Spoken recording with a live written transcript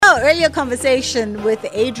earlier conversation with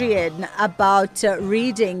Adrian about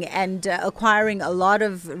reading and acquiring a lot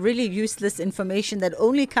of really useless information that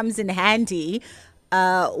only comes in handy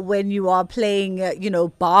when you are playing,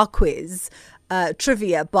 bar quiz, bar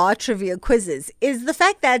trivia quizzes, is the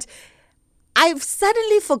fact that I've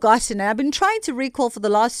suddenly forgotten, and I've been trying to recall for the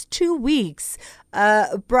last 2 weeks,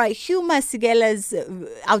 Mmusi Maimane's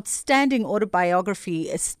outstanding autobiography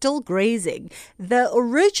is Still Grazing. The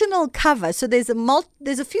original cover, so there's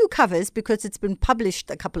a few covers because it's been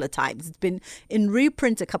published a couple of times. It's been in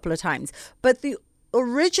reprint a couple of times. But the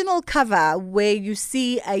original cover where you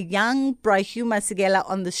see a young Mmusi Maimane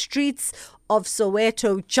on the streets of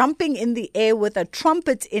Soweto jumping in the air with a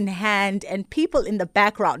trumpet in hand and people in the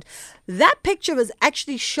background. That picture was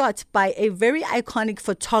actually shot by a very iconic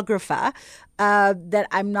photographer that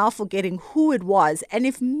I'm now forgetting who it was. And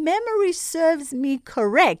if memory serves me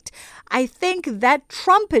correct, I think that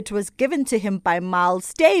trumpet was given to him by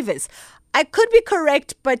Miles Davis. I could be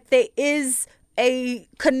correct, but there is a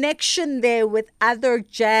connection there with other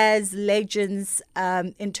jazz legends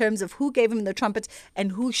in terms of who gave him the trumpet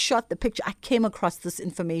and who shot the picture. I came across this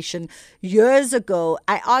information years ago.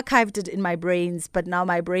 I archived it in my brains, but now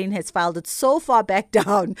my brain has filed it so far back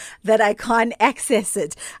down that I can't access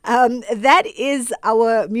it. That is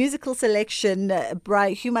our musical selection,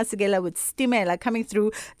 Mmusi Maimane with Stimela, coming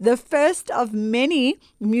through, the first of many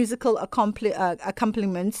musical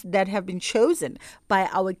accompaniments that have been chosen by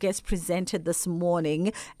our guest presenter this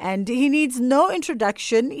morning. And he needs no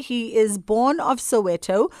introduction. He is born of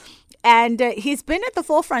Soweto. And he's been at the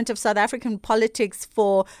forefront of South African politics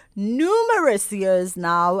for numerous years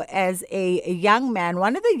now as a young man,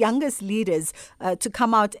 one of the youngest leaders to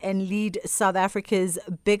come out and lead South Africa's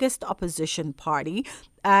biggest opposition party.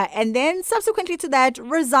 And then subsequently to that,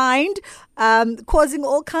 resigned, causing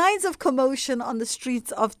all kinds of commotion on the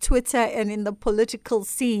streets of Twitter and in the political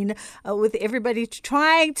scene, with everybody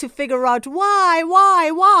trying to figure out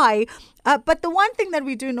why. But the one thing that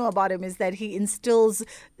we do know about him is that he instills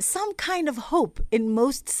some kind of hope in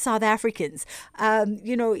most South Africans.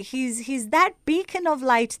 He's that beacon of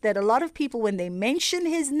light that a lot of people, when they mention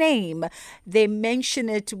his name, they mention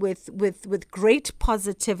it with great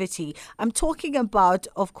positivity. I'm talking about,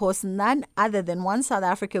 of course, none other than one South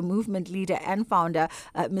Africa movement leader and founder,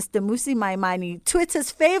 Mr. Mmusi Maimane.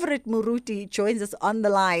 Twitter's favorite Muruti joins us on the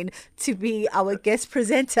line to be our guest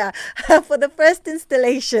presenter for the first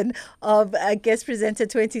installation of Guest Presenter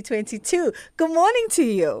 2022. Good morning to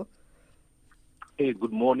you. Hey,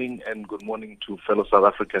 good morning, and good morning to fellow South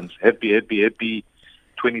Africans. Happy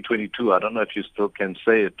 2022. I don't know if you still can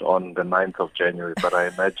say it on the 9th of January, but I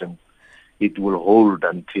imagine it will hold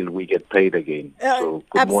until we get paid again. So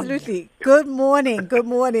good absolutely. Morning. Good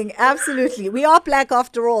morning. Absolutely. We are black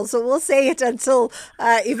after all, so we'll say it until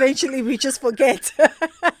eventually we just forget.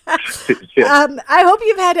 I hope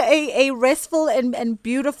you've had a restful and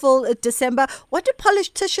beautiful December. What do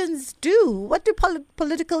politicians do? What do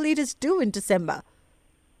political leaders do in December?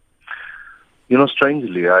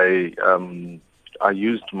 Strangely, I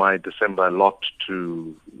used my December a lot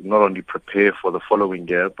to not only prepare for the following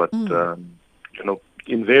year, but,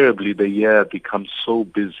 invariably the year becomes so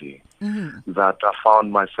busy that I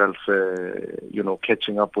found myself,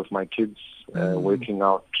 catching up with my kids, working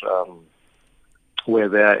out where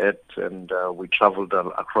they're at, and we traveled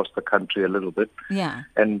across the country a little bit. Yeah.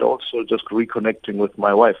 And also just reconnecting with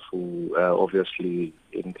my wife, who obviously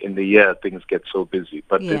in the year things get so busy.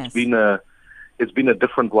 But yes. It's been a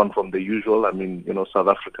different one from the usual. I mean, South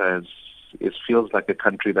Africa feels like a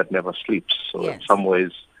country that never sleeps. So yes. In some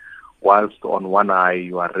ways, whilst on one eye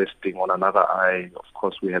you are resting, on another eye, of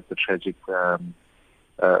course, we had the tragic,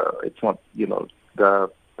 it's not, the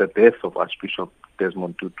death of Archbishop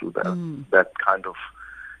Desmond Tutu. That kind of,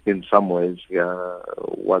 in some ways,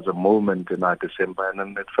 was a moment in our December. And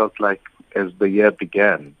then it felt like as the year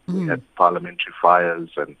began, we had parliamentary fires,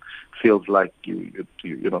 and feels like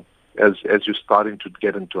as you're starting to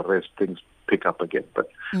get into rest, things pick up again.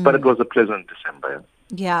 But it was a pleasant December.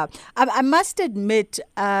 Yeah. I must admit,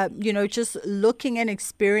 just looking and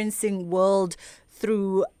experiencing world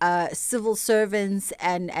through civil servants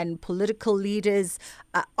and political leaders,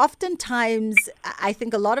 oftentimes I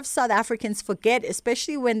think a lot of South Africans forget,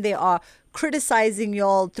 especially when they are criticizing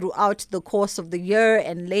y'all throughout the course of the year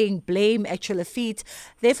and laying blame at your feet,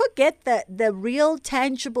 they forget that the real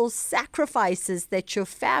tangible sacrifices that your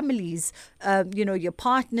families, your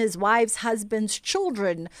partners, wives, husbands,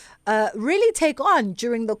 children really take on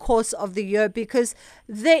during the course of the year, because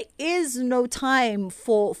there is no time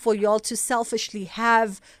for y'all to selfishly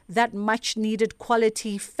have that much needed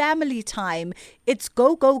quality family time. It's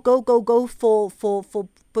go, go, go, go, go for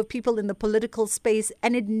people in the political space,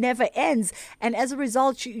 and it never ends. And as a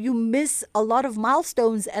result, you miss a lot of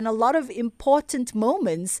milestones and a lot of important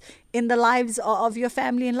moments in the lives of your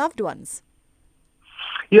family and loved ones.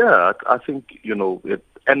 Yeah, I think,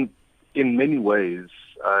 and in many ways,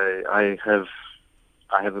 I have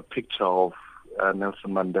a picture of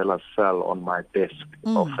Nelson Mandela's cell on my desk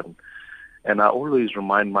often. And I always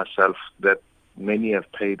remind myself that many have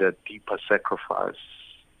paid a deeper sacrifice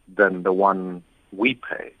than the one we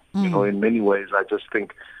pay. In many ways, I just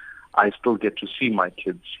think I still get to see my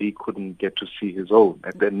kids. He couldn't get to see his own,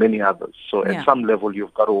 and then many others. So at some level,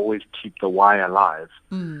 you've got to always keep the why alive.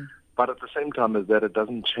 But at the same time as that, it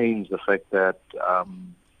doesn't change the fact that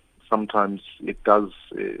sometimes it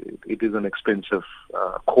is an expensive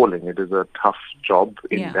calling. It is a tough job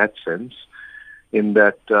in that sense, in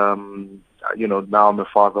that, now I'm a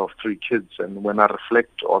father of 3 kids. And when I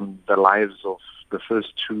reflect on the lives of the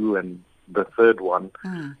first 2 and the third one,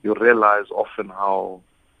 you realize often how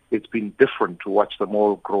it's been different to watch them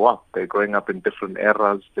all grow up. They're growing up in different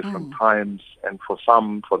eras, different times. And for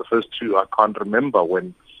the first 2, I can't remember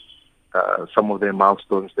when some of their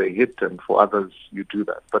milestones they hit, and for others you do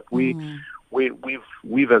that. But we've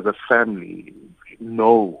as a family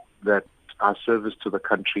know that our service to the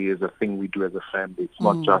country is a thing we do as a family. It's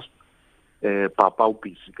not just Papa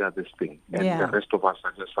Upisiga, this thing, and the rest of us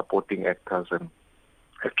are just supporting actors and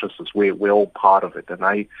actresses. We're all part of it. And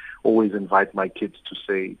I always invite my kids to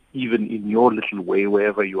say, even in your little way,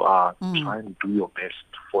 wherever you are, try and do your best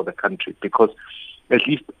for the country, because at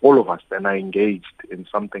least all of us then are engaged in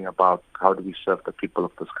something about how do we serve the people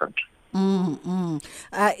of this country.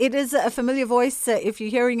 It is a familiar voice. If you're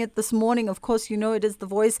hearing it this morning, of course, you know it is the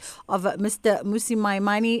voice of Mr. Mmusi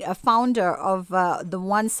Maimane, a founder of the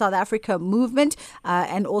One South Africa movement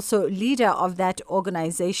and also leader of that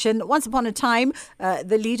organization. Once upon a time,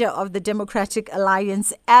 the leader of the Democratic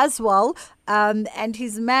Alliance as well. And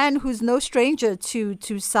he's a man who's no stranger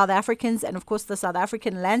to South Africans and, of course, the South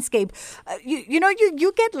African landscape.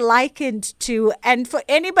 You get likened to, and for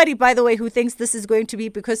anybody, by the way, who thinks this is going to be,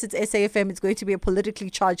 because it's SAFM, it's going to be a politically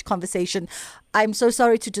charged conversation, I'm so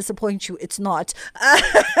sorry to disappoint you. It's not.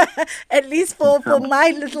 At least for my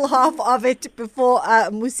little half of it, before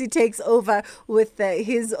Mmusi takes over with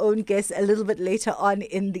his own guests a little bit later on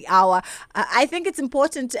in the hour. I think it's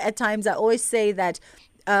important at times. I always say that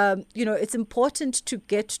it's important to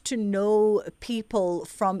get to know people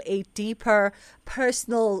from a deeper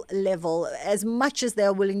personal level, as much as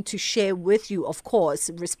they're willing to share with you, of course,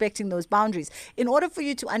 respecting those boundaries, in order for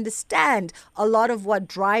you to understand a lot of what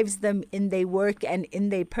drives them in their work and in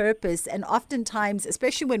their purpose. And oftentimes,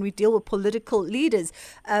 especially when we deal with political leaders,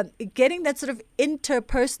 getting that sort of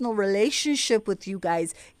interpersonal relationship with you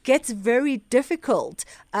guys gets very difficult.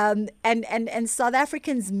 And South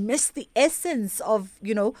Africans miss the essence of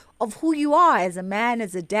who you are as a man,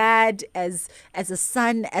 as a dad, as a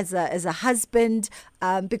son, as a husband,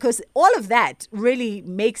 because all of that really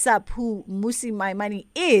makes up who Mmusi Maimane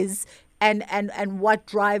is and what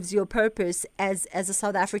drives your purpose as a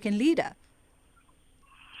South African leader.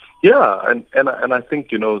 Yeah, and I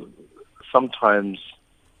think, sometimes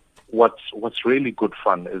what's really good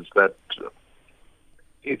fun is that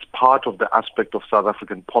it's part of the aspect of South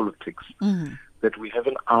African politics that we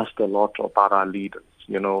haven't asked a lot about our leaders.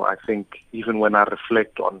 I think even when I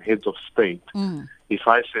reflect on heads of state, if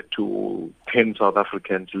I said to 10 South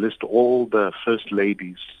Africans, list all the first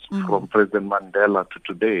ladies from President Mandela to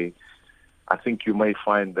today, I think you may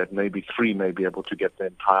find that maybe 3 may be able to get the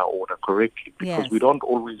entire order correctly, because we don't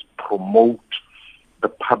always promote the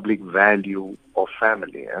public value of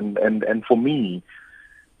family. And for me,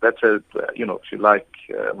 that's if you like,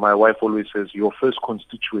 my wife always says, your first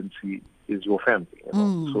constituency is your family.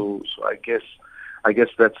 So I guess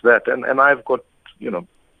that's that. And I've got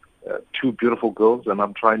 2 beautiful girls, and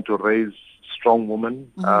I'm trying to raise strong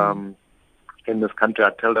women in this country.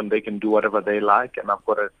 I tell them they can do whatever they like, and I've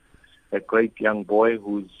got a great young boy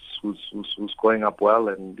who's growing up well,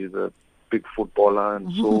 and he's a big footballer,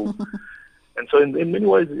 and so and so in many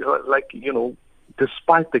ways,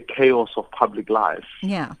 despite the chaos of public life,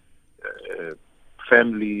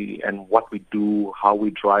 family and what we do, how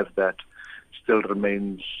we drive that, still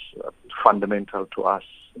remains fundamental to us.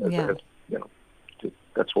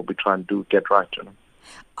 That's what we try and do, get right.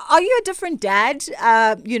 Are you a different dad,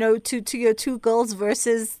 to your 2 girls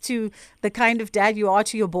versus to the kind of dad you are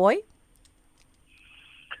to your boy?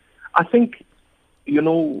 I think,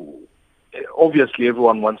 obviously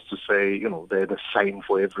everyone wants to say, they're the same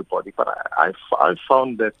for everybody. But I've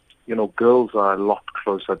found that, girls are a lot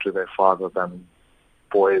closer to their father than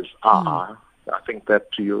boys are. I think that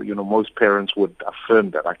most parents would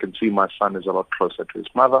affirm that. I can see my son is a lot closer to his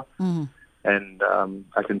mother, and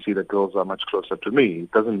I can see that girls are much closer to me.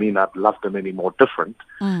 It doesn't mean I've loved them any more different.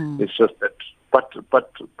 It's just that. But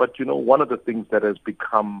one of the things that has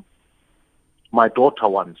become my daughter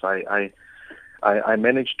once, I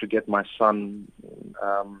managed to get my son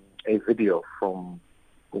a video from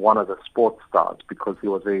one of the sports stars because he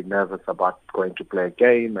was very nervous about going to play a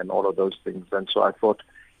game and all of those things. And so I thought,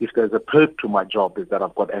 if there's a perk to my job is that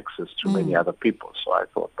I've got access to many other people. So I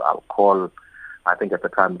thought I'll call, I think at the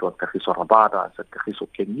time it was Kagiso Rabada. I said, Kagiso,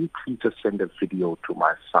 can you please just send a video to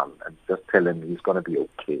my son and just tell him he's going to be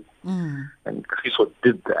okay? And Kagiso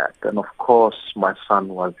did that. And of course, my son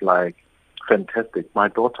was like, fantastic. My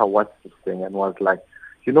daughter watched this thing and was like,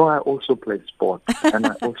 I also play sports and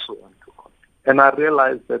I also want to compete. And I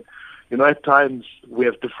realized that, at times we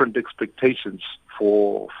have different expectations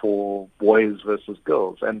for boys versus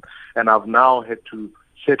girls. And I've now had to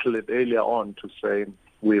settle it earlier on to say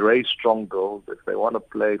we raise strong girls. If they want to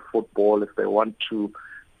play football, if they want to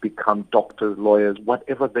become doctors, lawyers,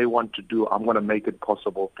 whatever they want to do, I'm going to make it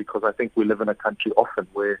possible, because I think we live in a country often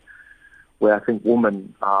where I think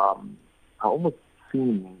women are almost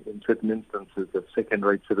seen in certain instances as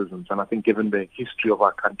second-rate citizens. And I think given the history of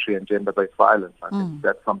our country and gender-based violence, I think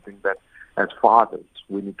that's something that as fathers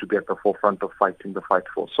we need to be at the forefront of fighting the fight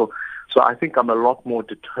for. So I think I'm a lot more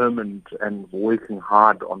determined and working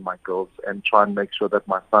hard on my girls and try and make sure that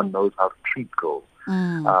my son knows how to treat girls,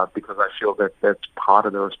 because I feel that that's part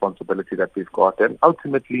of the responsibility that we've got. And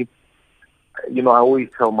ultimately, I always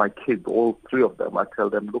tell my kids, all three of them, I tell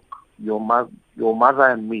them, look, your mother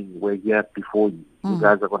and me were here before you. You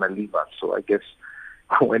guys are going to leave us. So I guess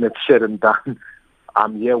when it's said and done,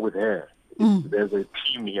 I'm here with her. There's a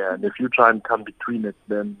team here, and if you try and come between it,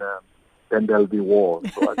 then there'll be war.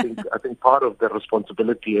 So I think part of the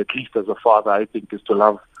responsibility, at least as a father, I think, is to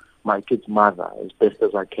love my kid's mother as best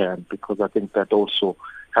as I can, because I think that also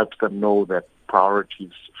helps them know that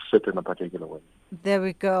priorities sit in a particular way. There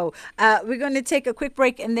we go. We're going to take a quick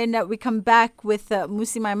break, and then we come back with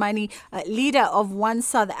Mmusi Maimane, leader of One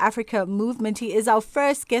South Africa movement. He is our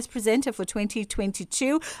first guest presenter for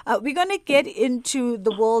 2022. We're going to get into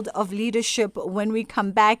the world of leadership when we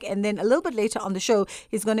come back, and then a little bit later on the show,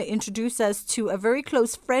 he's going to introduce us to a very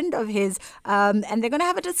close friend of his, and they're going to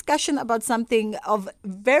have a discussion about something of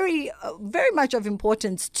very much of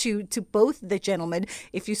importance to both the gentlemen.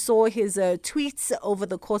 If you saw his tweets over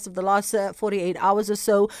the course of the last 48 hours or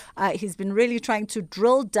so, he's been really trying to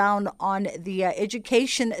drill down on the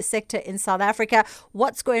education sector in South Africa,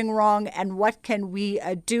 what's going wrong and what can we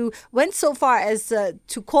do. Went so far as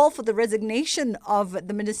to call for the resignation of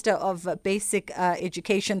the Minister of Basic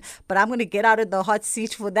Education, but I'm going to get out of the hot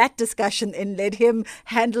seat for that discussion and let him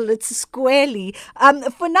handle it squarely.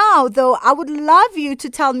 For now, though, I would love you to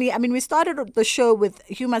tell me, we started the show with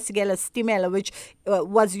Hugh Masekela's Stimela, which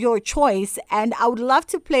was your choice, and I would love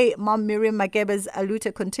to play Mom Miriam Makebe's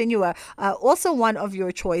Aluta Continua, also one of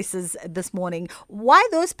your choices this morning. Why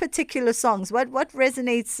those particular songs? What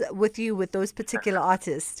resonates with you with those particular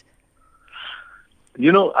artists?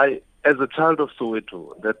 I, as a child of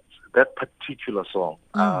Soweto, that particular song,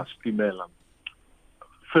 Stimela,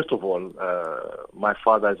 first of all, my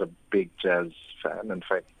father is a big jazz fan. In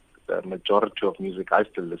fact, the majority of music I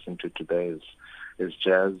still listen to today is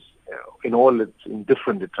jazz, in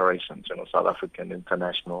different iterations, South African,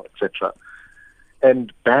 international, etc.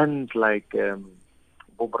 And bands like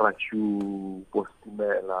Bobrachu,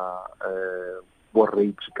 Bostimela,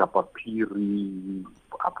 Borage Kapapiri,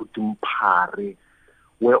 Aputumpare,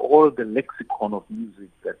 were all the lexicon of music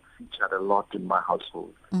that featured a lot in my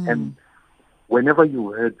household. And whenever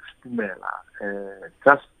you heard Stimela,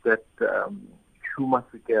 just that Hugh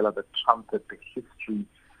Masekela, the trumpet, the history,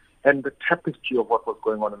 and the tapestry of what was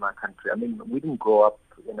going on in our country. We didn't grow up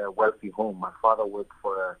in a wealthy home. My father worked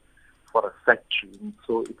for a factory, and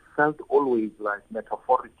so it felt always like,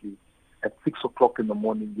 metaphorically, at 6 o'clock in the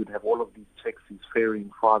morning, you'd have all of these taxis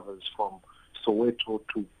ferrying fathers from Soweto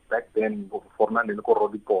to, back then, Fornand and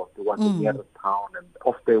Koroliport. It was the nearest town, and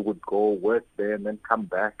off they would go, work there, and then come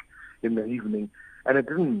back in the evening. And it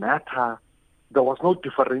didn't matter. There was no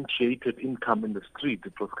differentiated income in the street.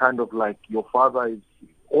 It was kind of like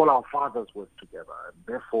all our fathers worked together, and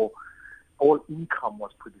therefore all income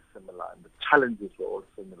was pretty similar, and the challenges were all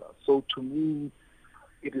similar. So to me,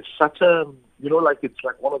 it is such a, it's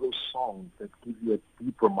like one of those songs that give you a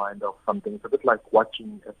deep reminder of something. It's a bit like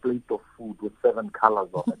watching a plate of food with 7 colors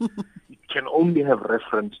on it. It can only have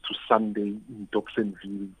reference to Sunday in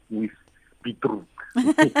Dobsonville with beetroot.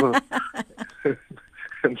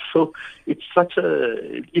 And so it's such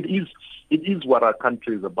it is it is what our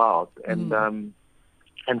country is about. And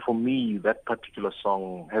for me, that particular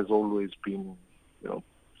song has always been,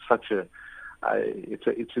 such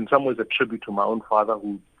it's in some ways a tribute to my own father,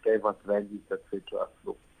 who gave us values that say to us,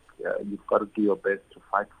 look, you've got to do your best to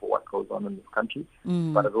fight for what goes on in this country.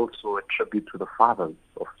 But it's also a tribute to the fathers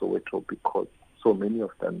of Soweto, because so many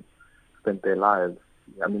of them spent their lives.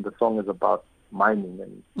 I mean, the song is about mining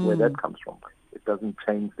and where that comes from. It doesn't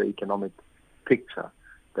change the economic picture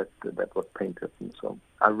that was painted. And so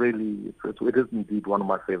it is indeed one of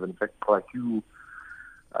my favorite. In fact, like you,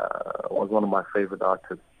 was one of my favorite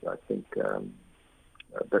artists, I think,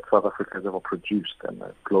 that South Africa has ever produced, and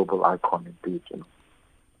a global icon indeed.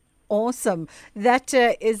 Awesome. That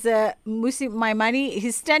is Mmusi Maimane.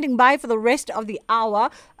 He's standing by for the rest of the hour.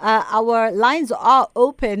 Our lines are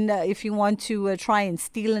open if you want to try and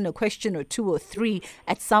steal in a question or two or three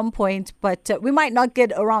at some point, but we might not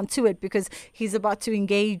get around to it because he's about to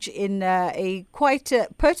engage in a quite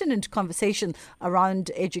pertinent conversation around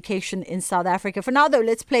education in South Africa. For now, though,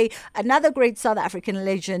 let's play another great South African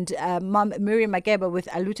legend, Mum Miriam Makeba with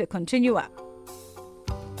Aluta Continua.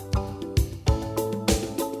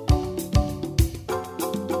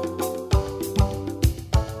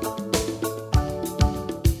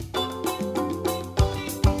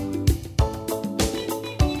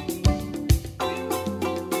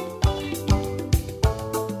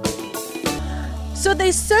 So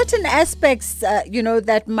there's certain aspects,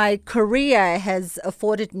 that my career has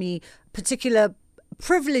afforded me particular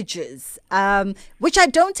privileges, which I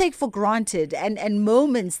don't take for granted, and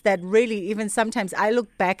moments that really, even sometimes I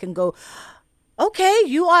look back and go, okay,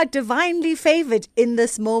 you are divinely favored in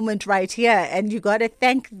this moment right here, and you got to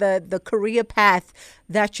thank the career path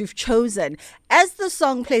that you've chosen. As the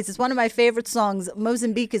song plays, it's one of my favorite songs.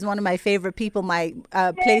 Mozambique is one of my favorite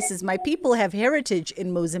places. My people have heritage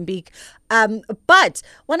in Mozambique. But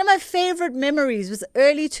one of my favorite memories was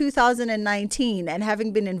early 2019, and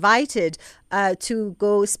having been invited to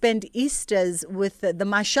go spend Easters with the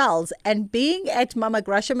Mashals, and being at Mama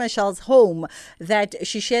Gracia Mashal's home that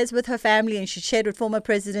she shares with her family and she shared with former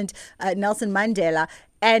President Nelson Mandela,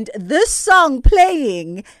 and this song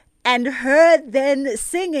playing and her then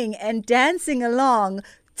singing and dancing along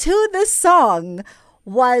to the song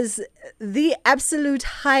was the absolute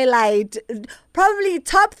highlight, probably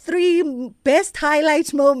top 3 best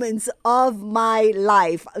highlight moments of my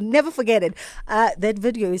life. I'll never forget it. That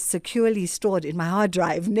video is securely stored in my hard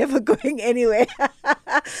drive, never going anywhere.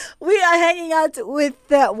 We are hanging out with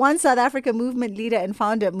One South Africa movement leader and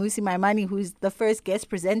founder, Mmusi Maimane, who's the first guest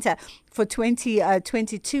presenter for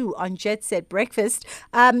 2022 on Jet Set Breakfast.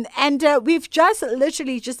 And we've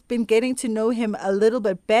literally just been getting to know him a little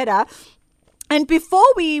bit better. And before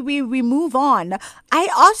we move on, I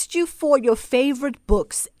asked you for your favorite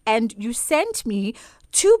books, and you sent me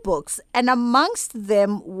 2 books, and amongst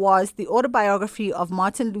them was the autobiography of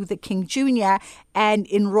Martin Luther King Jr. and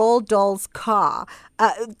In Roald Dahl's Car.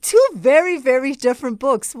 2 very, very different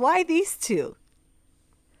books. Why these 2?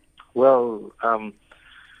 Well,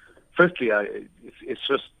 firstly, it's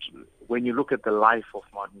just when you look at the life of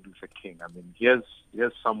Martin Luther King, I mean, here's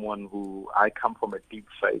someone who, I come from a deep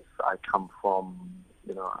faith. I come from,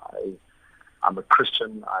 I'm a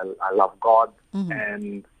Christian. I love God. Mm-hmm.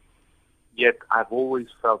 And yet I've always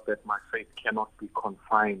felt that my faith cannot be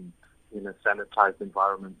confined in a sanitized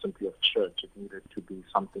environment simply of church. It needed to be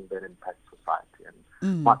something that impacts society.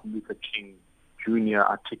 And Martin Luther King Jr.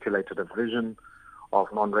 articulated a vision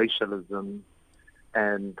of non-racialism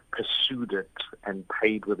and pursued it and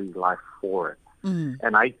paid with his life for it.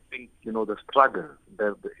 And I think, the struggle,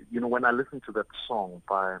 when I listen to that song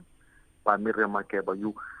by Miriam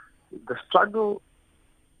Makeba, the struggle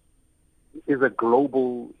is a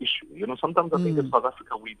global issue. Sometimes I think in South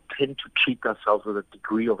Africa we tend to treat ourselves with a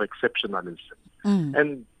degree of exceptionalism.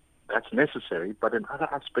 And that's necessary, but in other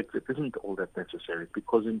aspects it isn't all that necessary,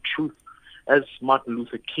 because in truth, as Martin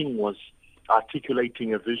Luther King was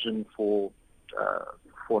articulating a vision for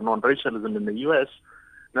non-racialism in the U.S.,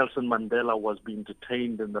 Nelson Mandela was being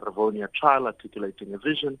detained in the Rivonia trial, articulating a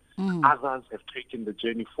vision. Others have taken the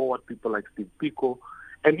journey forward, people like Steve Biko.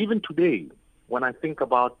 And even today, when I think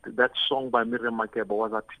about that song by Miriam Makeba,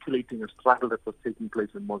 was articulating a struggle that was taking place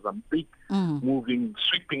in Mozambique,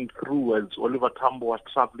 sweeping through as Oliver Tambo was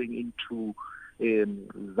traveling into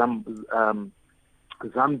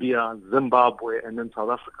Zambia, Zimbabwe, and then South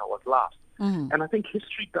Africa was last. And I think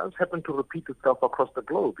history does happen to repeat itself across the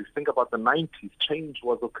globe. If you think about the 90s, change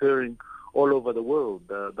was occurring all over the world.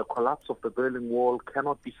 The collapse of the Berlin Wall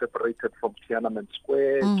cannot be separated from Tiananmen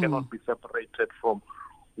Square, cannot be separated from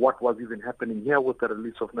what was even happening here with the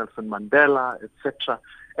release of Nelson Mandela, etc.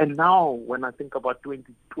 And now, when I think about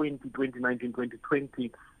 2020, 2019,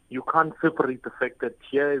 2020, you can't separate the fact that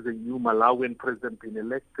here is a new Malawian president being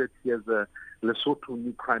elected, here's a Lesotho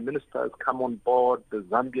new prime minister has come on board, the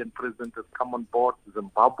Zambian president has come on board,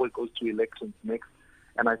 Zimbabwe goes to elections next,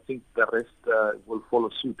 and I think the rest will follow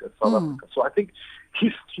suit as South Africa. So I think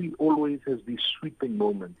history always has these sweeping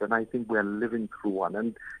moments, and I think we are living through one.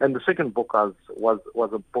 And the second book was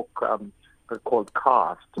a book called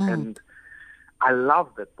Cast, and I love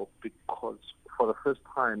that book because for the first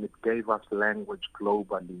time it gave us language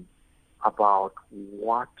globally about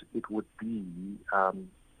what it would be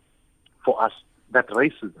for us, that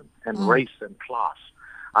racism and race and class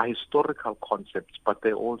are historical concepts, but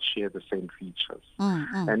they all share the same features.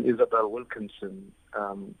 And Isabel Wilkinson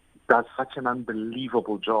does such an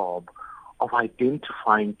unbelievable job of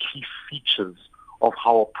identifying key features of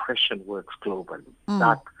how oppression works globally.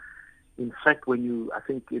 That, in fact, I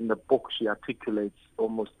think in the book she articulates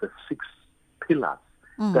almost the 6 pillars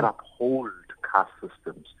that uphold caste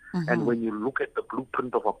systems. And when you look at the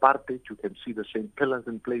blueprint of apartheid, you can see the same pillars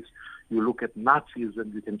in place. You look at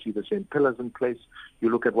Nazism, you can see the same pillars in place. You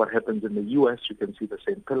look at what happens in the US, you can see the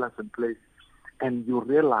same pillars in place. And you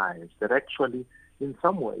realize that actually, in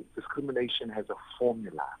some ways, discrimination has a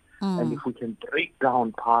formula. And if we can break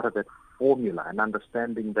down part of that formula and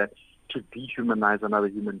understanding that to dehumanize another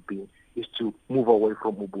human being is to move away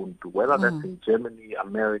from Ubuntu, whether that's in Germany,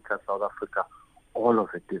 America, South Africa, all of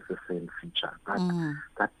it is the same feature.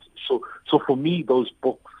 So for me, those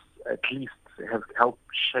books at least have helped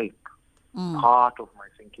shape part of my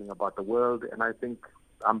thinking about the world. And I think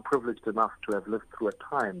I'm privileged enough to have lived through a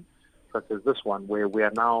time such as this one where we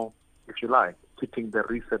are now, if you like, hitting the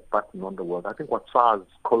reset button on the world. I think what SARS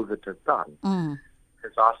COVID has done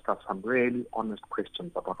has asked us some really honest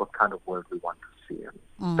questions about what kind of world we want to see.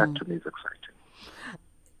 And that to me is exciting.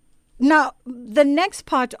 Now, the next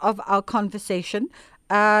part of our conversation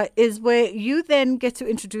is where you then get to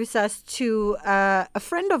introduce us to a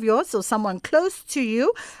friend of yours or someone close to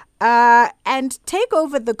you and take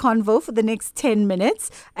over the convo for the next 10 minutes.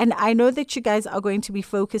 And I know that you guys are going to be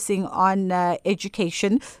focusing on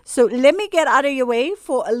education. So let me get out of your way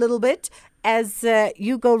for a little bit as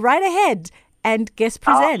you go right ahead and guest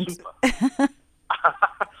present.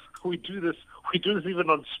 We do this even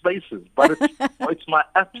on Spaces, but it's my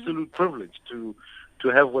absolute privilege to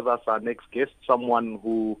have with us our next guest, someone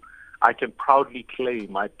who I can proudly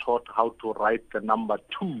claim I taught how to write the number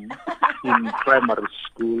 2 in primary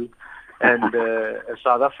school, and a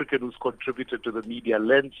South African who's contributed to the media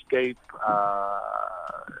landscape,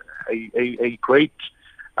 a great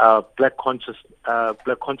black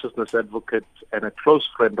consciousness advocate, and a close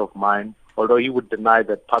friend of mine. Although he would deny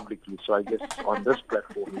that publicly, so I guess on this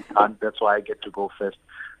platform he can't. That's why I get to go first.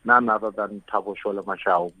 None other than Thabo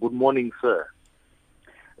Shole-Mashao. Good morning, sir.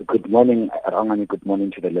 Good morning, Rangani. Good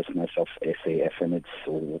morning to the listeners of SAFM.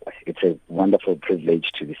 It's a wonderful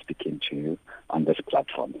privilege to be speaking to you on this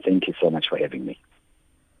platform. Thank you so much for having me.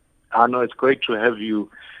 I know it's great to have you.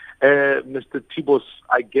 Mr. Tibos,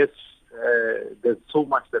 I guess there's so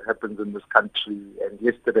much that happens in this country, and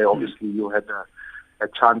yesterday obviously you had a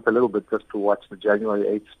chance a little bit just to watch the January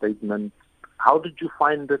 8th statement. How did you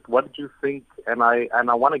find it? What did you think? And I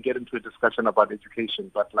want to get into a discussion about education,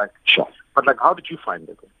 but how did you find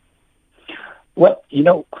it? Well,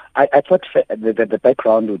 I thought that the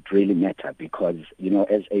background would really matter because,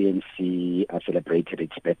 as ANC celebrated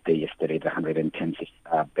its birthday yesterday, the 110th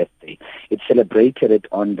birthday, it celebrated it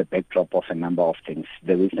on the backdrop of a number of things.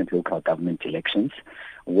 The recent local government elections,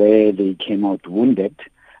 where they came out wounded,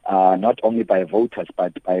 not only by voters,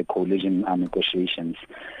 but by coalition negotiations.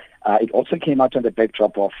 It also came out on the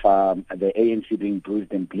backdrop of the ANC being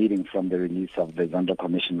bruised and bleeding from the release of the Zondo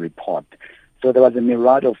Commission report. So there was a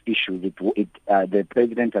myriad of issues. The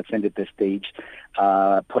president ascended the stage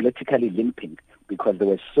politically limping because there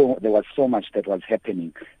was so much that was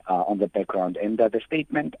happening on the background. And the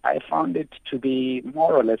statement, I found it to be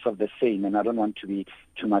more or less of the same, and I don't want to be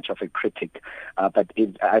too much of a critic, but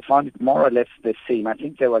I found it more or less the same. I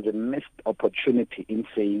think there was a missed opportunity in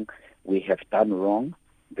saying we have done wrong,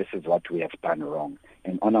 this is what we have done wrong.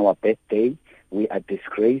 And on our birthday, we are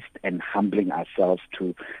disgraced and humbling ourselves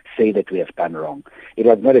to say that we have done wrong. It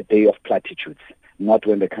was not a day of platitudes, not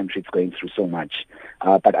when the country is going through so much.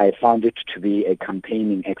 But I found it to be a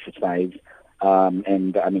campaigning exercise.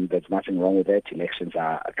 And I mean, there's nothing wrong with that. Elections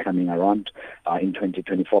are coming around in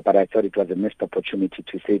 2024. But I thought it was a missed opportunity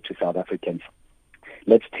to say to South Africans,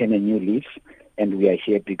 let's turn a new leaf. And we are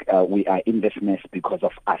here. We are in this mess because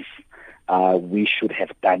of us. we should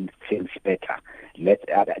have done things better.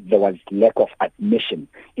 There was lack of admission.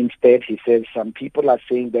 Instead, he says some people are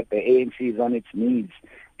saying that the ANC is on its knees.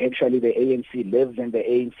 Actually, the ANC lives and the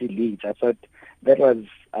ANC leads. I thought that was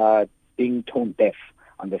being tone deaf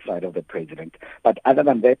on the side of the president. But other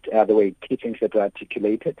than that, there were key things that were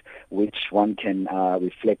articulated, which one can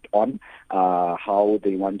reflect on, how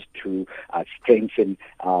they want to strengthen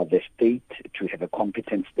the state, to have a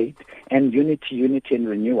competent state, and unity and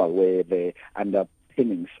renewal were the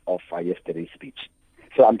underpinnings of yesterday's speech.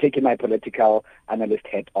 So I'm taking my political analyst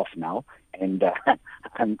hat off now, and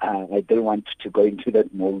I don't want to go into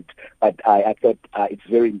that mode, but I thought it's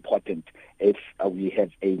very important if we have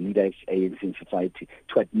a leader as ANC in society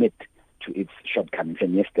to admit to its shortcomings,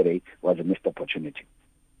 and yesterday was a missed opportunity.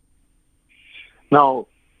 Now,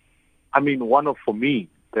 I mean, for me,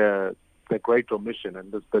 the great omission,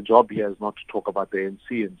 and the job here is not to talk about the ANC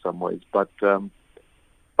in some ways, but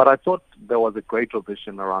I thought there was a great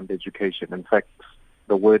omission around education. In fact,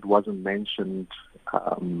 the word wasn't mentioned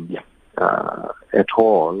at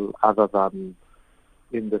all, other than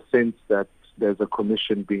in the sense that there's a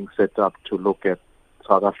commission being set up to look at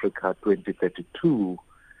South Africa 2032,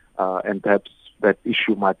 and perhaps that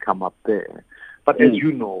issue might come up there. But as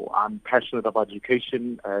you know, I'm passionate about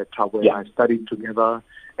education. Thabo and I studied together.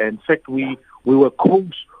 And in fact, we were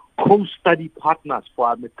co-study partners for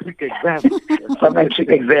our matric exams. For matric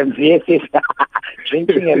exams, yes.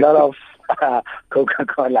 Drinking a lot of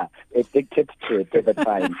Coca-Cola, addicted to it at the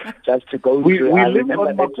time, just to go through. We lived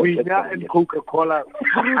on Makwenya and Coca-Cola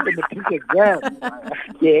through the matric exam.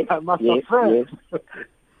 Yes, I must have yes.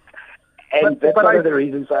 And that's one of the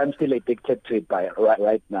reasons I'm still addicted to it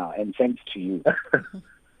right now, and thanks to you.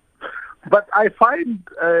 But I find,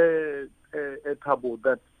 Thabo,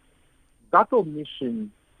 that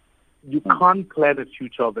omission, you can't plan the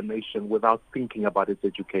future of a nation without thinking about its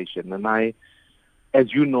education. And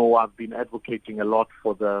as you know, I've been advocating a lot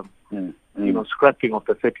for the, scrapping of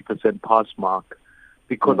the 30% pass mark,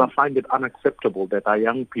 because I find it unacceptable that our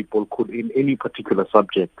young people could, in any particular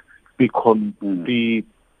subject, be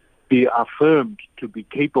affirmed to be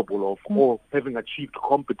capable of or having achieved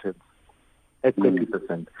competence at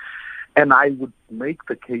 30%. And I would make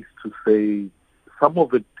the case to say some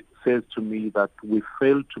of it says to me that we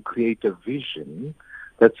failed to create a vision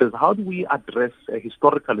that says, how do we address a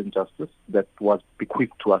historical injustice that was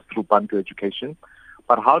bequeathed to us through Bantu education,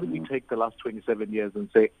 but how do we take the last 27 years and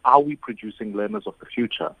say, are we producing learners of the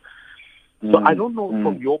future? So I don't know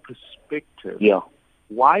from your perspective,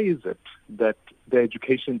 why is it that the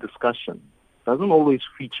education discussion doesn't always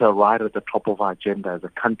feature right at the top of our agenda as a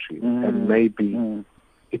country? And maybe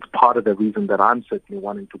it's part of the reason that I'm certainly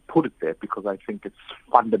wanting to put it there, because I think it's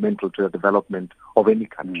fundamental to the development of any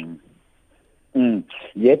country.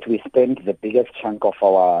 Yet we spend the biggest chunk of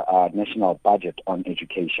our national budget on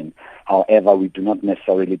education. However, we do not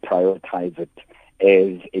necessarily prioritize it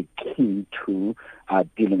as a key to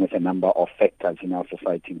dealing with a number of factors in our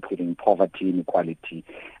society, including poverty, inequality,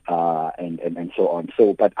 and so on.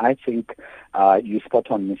 So, but I think you spot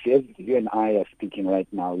on, Mr. You and I are speaking right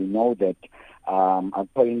now. We know that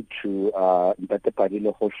according to Mr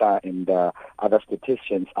Padile Hosha and other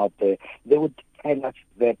statisticians out there, they would tell us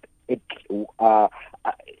that a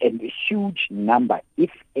huge number,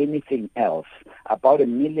 if anything else, about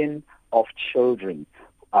 1 million of children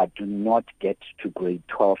do not get to grade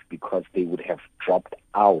 12 because they would have dropped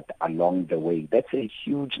out along the way. That's a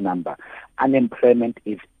huge number. Unemployment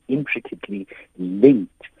is intricately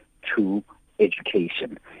linked to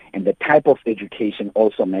education, and the type of education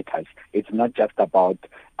also matters. It's not just about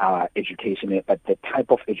education, but the type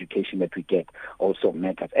of education that we get also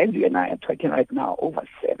matters. As you and I are talking right now, over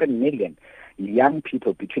 7 million young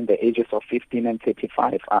people between the ages of 15 and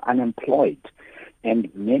 35 are unemployed,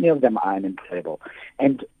 and many of them are unemployable.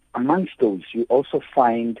 And amongst those, you also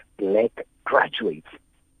find black graduates,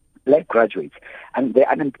 and the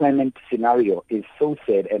unemployment scenario is so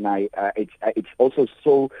sad, and it's also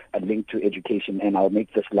so linked to education. And I'll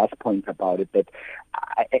make this last point about it, that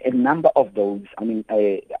a number of those,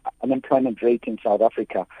 unemployment rate in South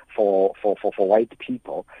Africa for white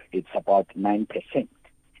people, it's about 9%,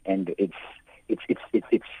 and it's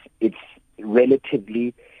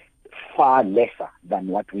relatively far lesser than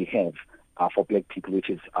what we have for black people, which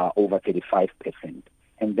is over 35%.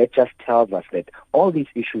 And that just tells us that all these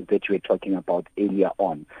issues that you were talking about earlier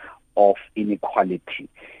on of inequality,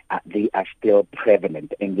 they are still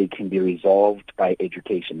prevalent, and they can be resolved by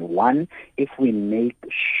education. One, if we make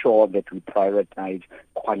sure that we prioritize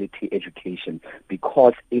quality education,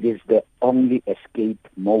 because it is the only escape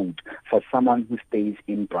mode for someone who stays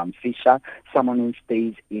in Bramfisher, someone who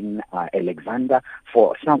stays in Alexander,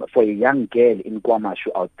 for a young girl in KwaMashu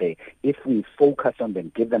out there. If we focus on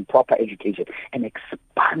them, give them proper education, and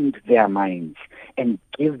expand their minds, and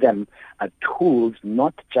give them tools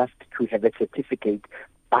not just to have a certificate,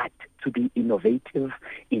 but to be innovative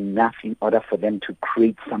enough in order for them to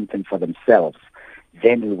create something for themselves,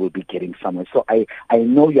 then we will be getting somewhere. So I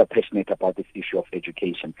know you're passionate about this issue of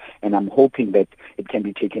education, and I'm hoping that it can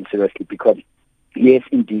be taken seriously, because yes,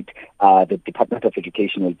 indeed, the Department of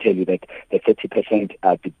Education will tell you that the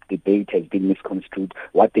 30% debate has been misconstrued.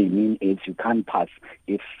 What they mean is you can't pass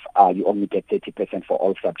if you only get 30% for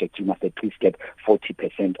all subjects. You must at least get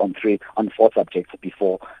 40% on 4 subjects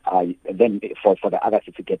before, then for the others,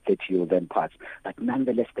 if you get 30, you'll then pass. But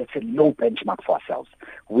nonetheless, that's a low benchmark for ourselves.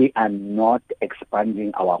 We are not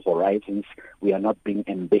expanding our horizons. We are not being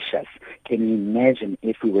ambitious. Can you imagine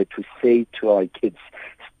if we were to say to our kids,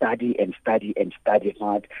 study and study and study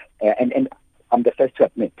hard? And I'm the first to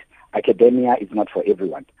admit, academia is not for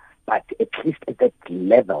everyone. But at least at that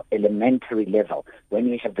level, elementary level, when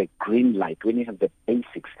you have the green light, when you have the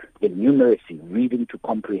basics, the numeracy, reading to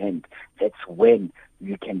comprehend, that's when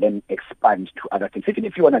you can then expand to other things. Even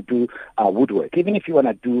if you want to do woodwork, even if you want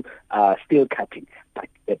to do steel cutting, but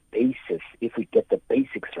the basis, if we get the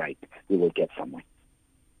basics right, we will get somewhere.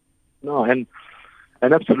 No, and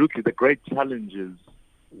absolutely, the great challenge is,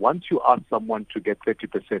 once you ask someone to get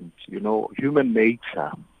 30%, human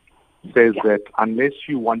nature says that unless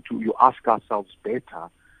you ask ourselves better,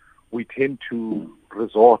 we tend to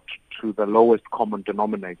resort to the lowest common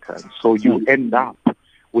denominator. And so you end up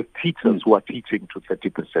with teachers who are teaching to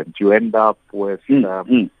 30%. You end up with,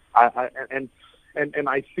 and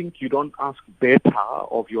I think you don't ask better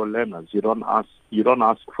of your learners. You don't ask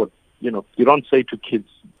for, you don't say to kids,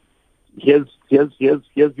 here's your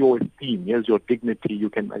esteem, here's your dignity, you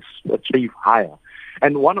can achieve higher.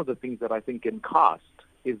 And one of the things that I think in caste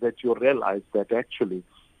is that you realize that actually,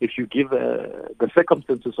 if you give the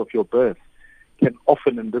circumstances of your birth can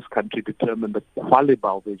often in this country determine the quality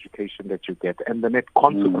of education that you get. And the net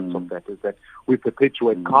consequence of that is that we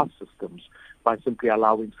perpetuate caste systems by simply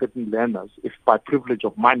allowing certain learners, if by privilege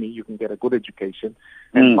of money you can get a good education,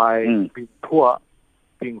 and by being poor,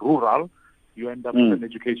 being rural, you end up with an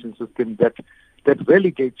education system that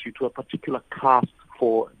relegates you to a particular caste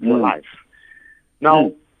for your life.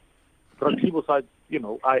 Now, Thabo side,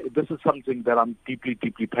 this is something that I'm deeply,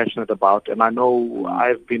 deeply passionate about, and I know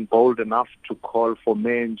I've been bold enough to call for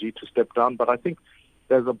Mayor Ng to step down, but I think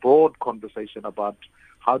there's a broad conversation about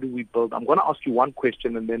how do we build. I'm going to ask you one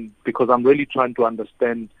question, and then, because I'm really trying to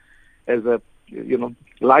understand, as a,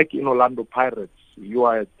 like in Orlando Pirates, you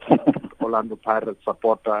are a Orlando Pirates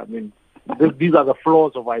supporter. I mean, these are the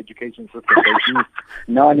flaws of our education system.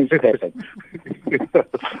 No one is perfect.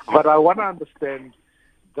 But I want to understand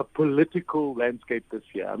the political landscape this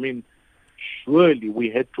year. I mean, surely we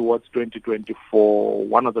head towards 2024.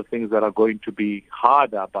 One of the things that are going to be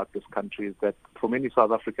harder about this country is that for many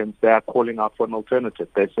South Africans, they are calling out for an alternative.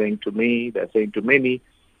 They're saying to me, they're saying to many,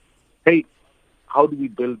 hey, how do we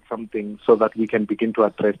build something so that we can begin to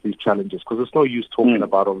address these challenges? Because there's no use talking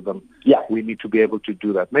about all of them. Yeah. We need to be able to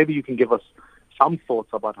do that. Maybe you can give us some thoughts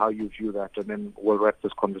about how you view that, and then we'll wrap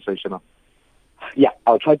this conversation up. Yeah,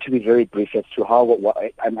 I'll try to be very brief as to how.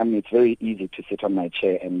 I mean, it's very easy to sit on my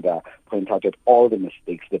chair and point out at all the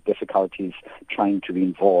mistakes, the difficulties, trying to be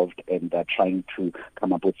involved and trying to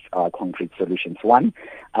come up with concrete solutions. One,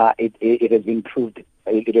 it has been proved.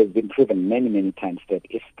 It has been proven many, many times that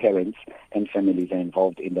if parents and families are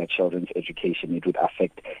involved in their children's education, it would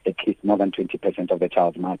affect at least more than 20% of the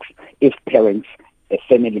child's marks. If parents,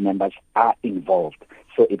 family members are involved.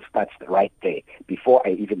 So it starts right there. Before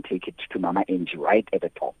I even take it to Mama Angie, right at the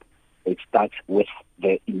top. It starts with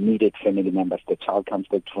the immediate family members. The child comes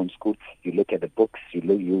back from school, you look at the books,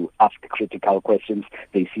 you ask critical questions,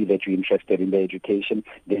 they see that you're interested in their education,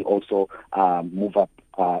 they also move up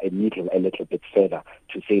a little bit further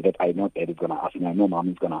to say that I know Dad is going to ask me, I know Mom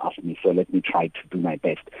is going to ask me, so let me try to do my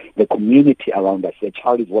best. The community around us, the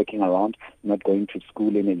child is walking around, not going to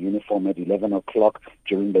school in a uniform at 11 o'clock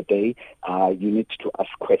during the day, you need to ask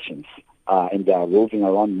questions. And they are roving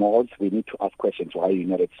around malls, we need to ask questions. Why are you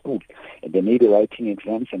not at school? And they may be writing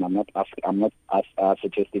exams, and I'm not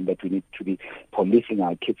suggesting that we need to be policing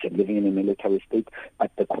our kids and living in a military state,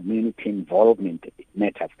 but the community involvement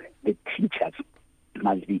matters. The teachers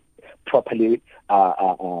must be properly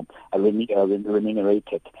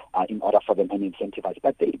remunerated in order for them and incentivized.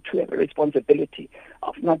 But they too have a responsibility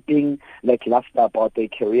of not being lackluster about their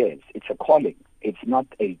careers. It's a calling. It's not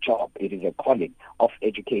a job. It is a calling of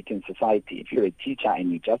educating society. If you're a teacher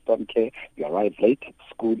and you just don't care, you arrive late at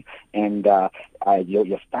school and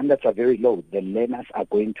your standards are very low, the learners are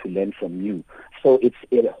going to learn from you. So it's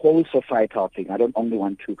a whole societal thing. I don't only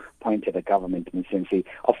want to point at the government and say,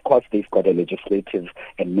 of course, they've got a legislative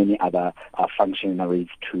and many other functionaries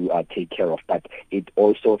to take care of, but it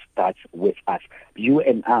also starts with us. You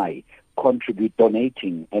and I contribute,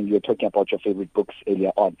 donating, and you were talking about your favorite books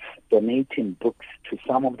earlier on, donating books to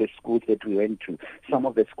some of the schools that we went to, some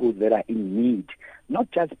of the schools that are in need,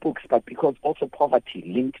 not just books, but because also poverty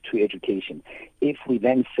linked to education. If we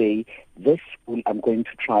then say, this school, I'm going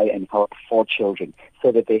to try and help 4 children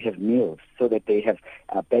so that they have meals, so that they have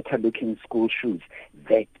better looking school shoes,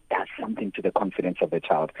 that does something to the confidence of the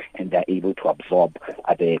child and they're able to absorb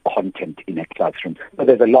the content in a classroom. So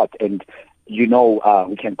there's a lot, and we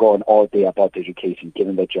can go on all day about education,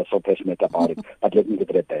 given that you're so passionate about it. But let me leave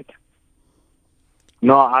it at that.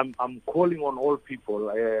 No, I'm calling on all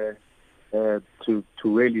people to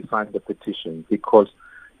really sign the petition, because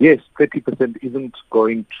yes, 30%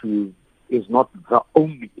 is not the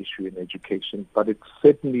only issue in education, but it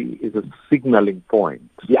certainly is a signaling point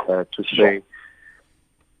to say,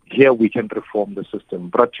 here we can reform the system.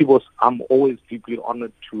 But Tibos, I'm always deeply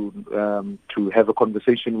honored to have a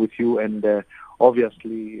conversation with you and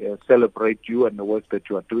obviously celebrate you and the work that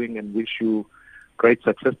you are doing and wish you great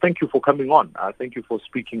success. Thank you for coming on. Thank you for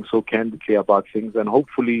speaking so candidly about things, and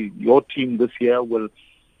hopefully your team this year will.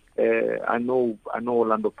 I know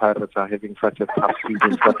Orlando Pirates are having such a tough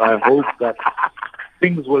season, but I hope that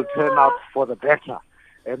things will turn out for the better.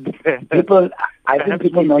 And I think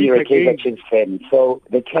people know you're a Kaizer Chiefs fan, so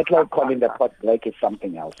the kettle calling the pot black is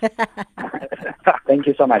something else. Thank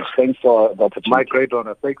you so much. Thanks for the opportunity. My great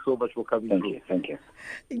honor. Thanks so much for coming. Thank you.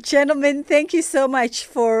 Gentlemen, thank you so much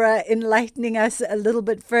for enlightening us a little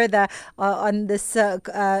bit further on this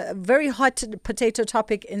very hot potato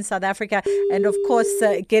topic in South Africa, and of course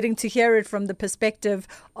getting to hear it from the perspective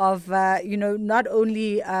of not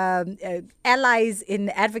only allies in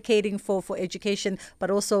advocating for education,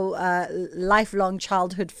 but also lifelong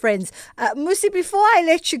childhood friends. Mmusi, before I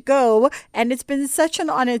let you go, and it's been such an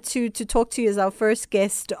honor to talk to you as our first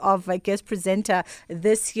guest presenter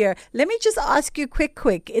this year, let me just ask you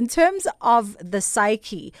quick, in terms of the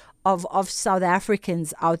psyche of South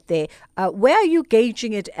Africans out there, where are you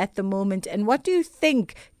gauging it at the moment, and what do you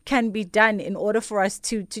think can be done in order for us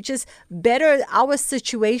to just better our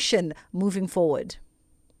situation moving forward?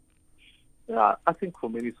 Yeah, I think for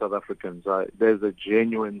many South Africans, there's a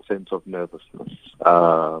genuine sense of nervousness.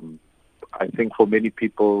 I think for many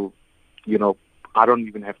people, I don't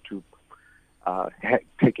even have to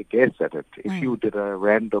take a guess at it. If you did a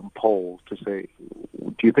random poll to say,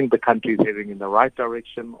 do you think the country is heading in the right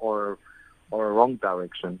direction or a wrong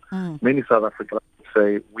direction? Many South Africans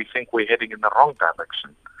say, we think we're heading in the wrong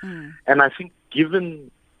direction. And I think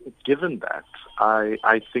given that,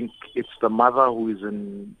 I think it's the mother who's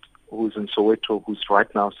in Soweto, who's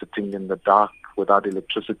right now sitting in the dark without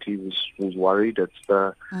electricity, who's worried. It's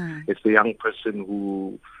the young person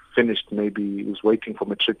who finished, maybe who's waiting for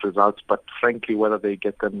matric results, but frankly, whether they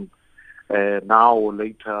get them now or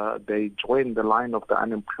later, they join the line of the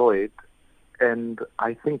unemployed. And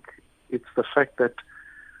I think it's the fact that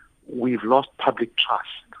we've lost public trust.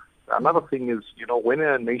 Another thing is, when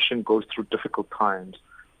a nation goes through difficult times,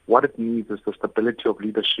 what it needs is the stability of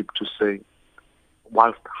leadership to say,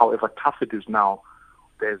 whilst however tough it is now,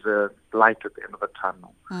 there's a light at the end of the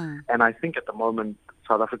tunnel. And I think at the moment,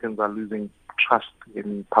 South Africans are losing trust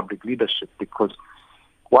in public leadership, because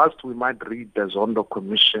whilst we might read the Zondo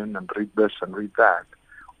Commission and read this and read that,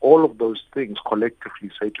 all of those things collectively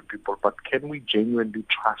say to people, but can we genuinely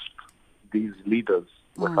trust these leaders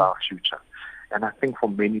with our future? And I think for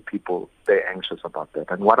many people, they're anxious about that.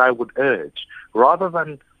 And what I would urge, rather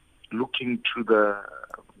than looking to the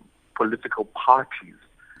political parties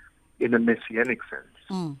in a messianic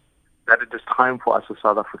sense, that it is time for us as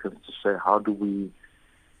South Africans to say, how do we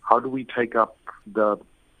take up the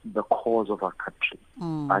cause of our country?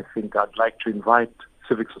 I think I'd like to invite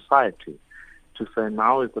civic society to say,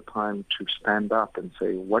 now is the time to stand up and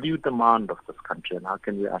say, what do you demand of this country and how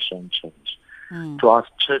can we usher in change? To ask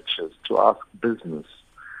churches, to ask business,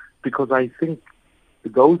 because I think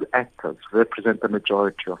those actors represent the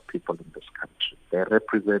majority of people in this country. They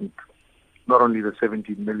represent not only the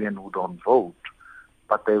 17 million who don't vote,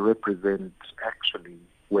 but they represent actually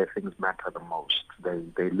where things matter the most.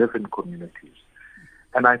 They live in communities.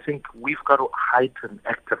 And I think we've got to heighten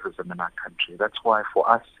activism in our country. That's why for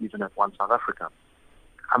us, even at One South Africa,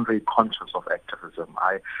 I'm very conscious of activism.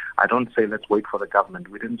 I don't say let's wait for the government.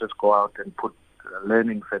 We didn't just go out and put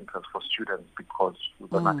learning centers for students because we've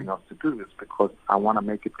got nothing else to do. It's because I want to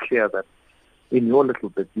make it clear that in your little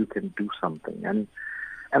bit you can do something. And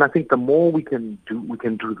I think the more we can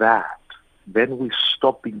do that, then we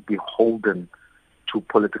stop being beholden to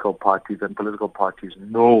political parties, and political parties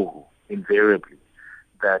know invariably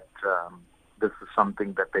that this is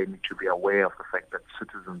something that they need to be aware of, the fact that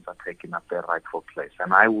citizens are taking up their rightful place.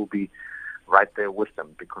 And I will be right there with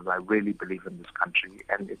them because I really believe in this country.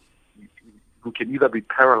 And we can either be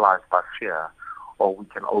paralyzed by fear or we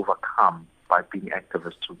can overcome by being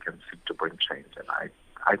activists who can seek to bring change. And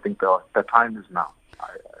I think the time is now.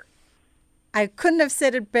 I couldn't have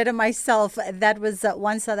said it better myself. That was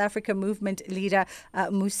One South Africa movement leader,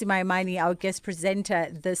 Mmusi Maimane, our guest presenter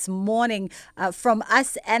this morning. From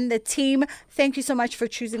us and the team, thank you so much for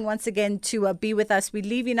choosing once again to be with us. We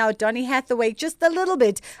leave you now, Donny Hathaway, just a little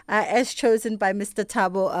bit, as chosen by Mr.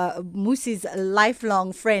 Thabo, Mmusi's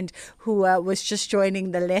lifelong friend, who was just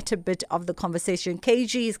joining the latter bit of the conversation.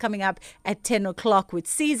 KG is coming up at 10 o'clock with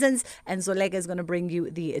Seasons, and Zolega is going to bring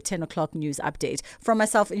you the 10 o'clock news update. From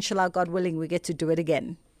myself, inshallah, God willing, we get to do it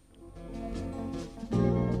again.